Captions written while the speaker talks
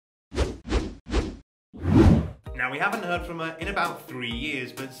Now, we haven't heard from her in about 3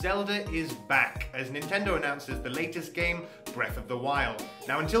 years, but Zelda is back as Nintendo announces the latest game, Breath of the Wild.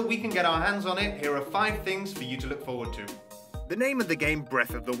 Now, until we can get our hands on it, here are 5 things for you to look forward to. The name of the game,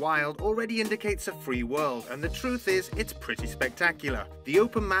 Breath of the Wild, already indicates a free world, and the truth is, it's pretty spectacular. The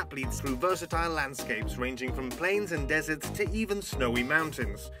open map leads through versatile landscapes ranging from plains and deserts to even snowy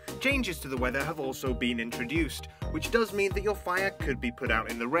mountains. Changes to the weather have also been introduced, which does mean that your fire could be put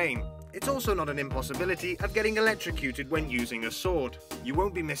out in the rain. It's also not an impossibility of getting electrocuted when using a sword. You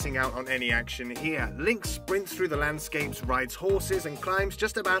won't be missing out on any action here. Link sprints through the landscapes, rides horses, and climbs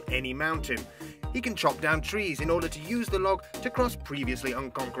just about any mountain. He can chop down trees in order to use the log to cross previously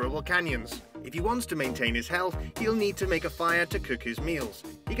unconquerable canyons. If he wants to maintain his health, he'll need to make a fire to cook his meals.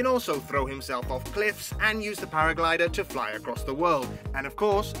 He can also throw himself off cliffs and use the paraglider to fly across the world. And of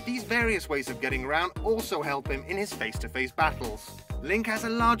course, these various ways of getting around also help him in his face-to-face battles. Link has a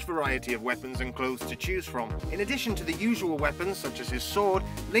large variety of weapons and clothes to choose from. In addition to the usual weapons such as his sword,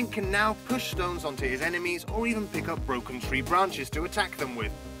 Link can now push stones onto his enemies or even pick up broken tree branches to attack them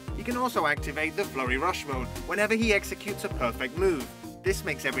with. He can also activate the Flurry Rush mode whenever he executes a perfect move. This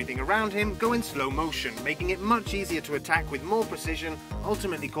makes everything around him go in slow motion, making it much easier to attack with more precision,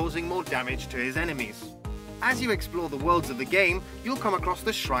 ultimately causing more damage to his enemies. As you explore the worlds of the game, you'll come across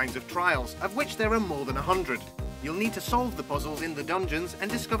the Shrines of Trials, of which there are more than 100. You'll need to solve the puzzles in the dungeons and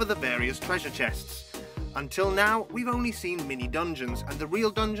discover the various treasure chests. Until now, we've only seen mini-dungeons, and the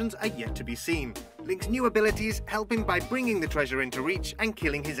real dungeons are yet to be seen. Link's new abilities help him by bringing the treasure into reach and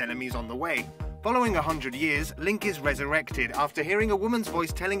killing his enemies on the way. Following 100 years, Link is resurrected after hearing a woman's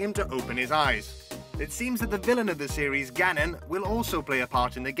voice telling him to open his eyes. It seems that the villain of the series, Ganon, will also play a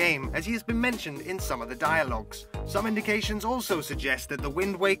part in the game, as he has been mentioned in some of the dialogues. Some indications also suggest that the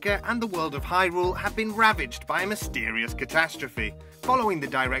Wind Waker and the world of Hyrule have been ravaged by a mysterious catastrophe. Following the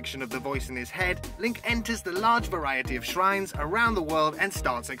direction of the voice in his head, Link enters the large variety of shrines around the world and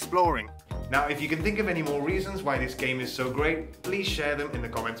starts exploring. Now, if you can think of any more reasons why this game is so great, please share them in the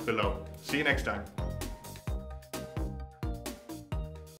comments below. See you next time.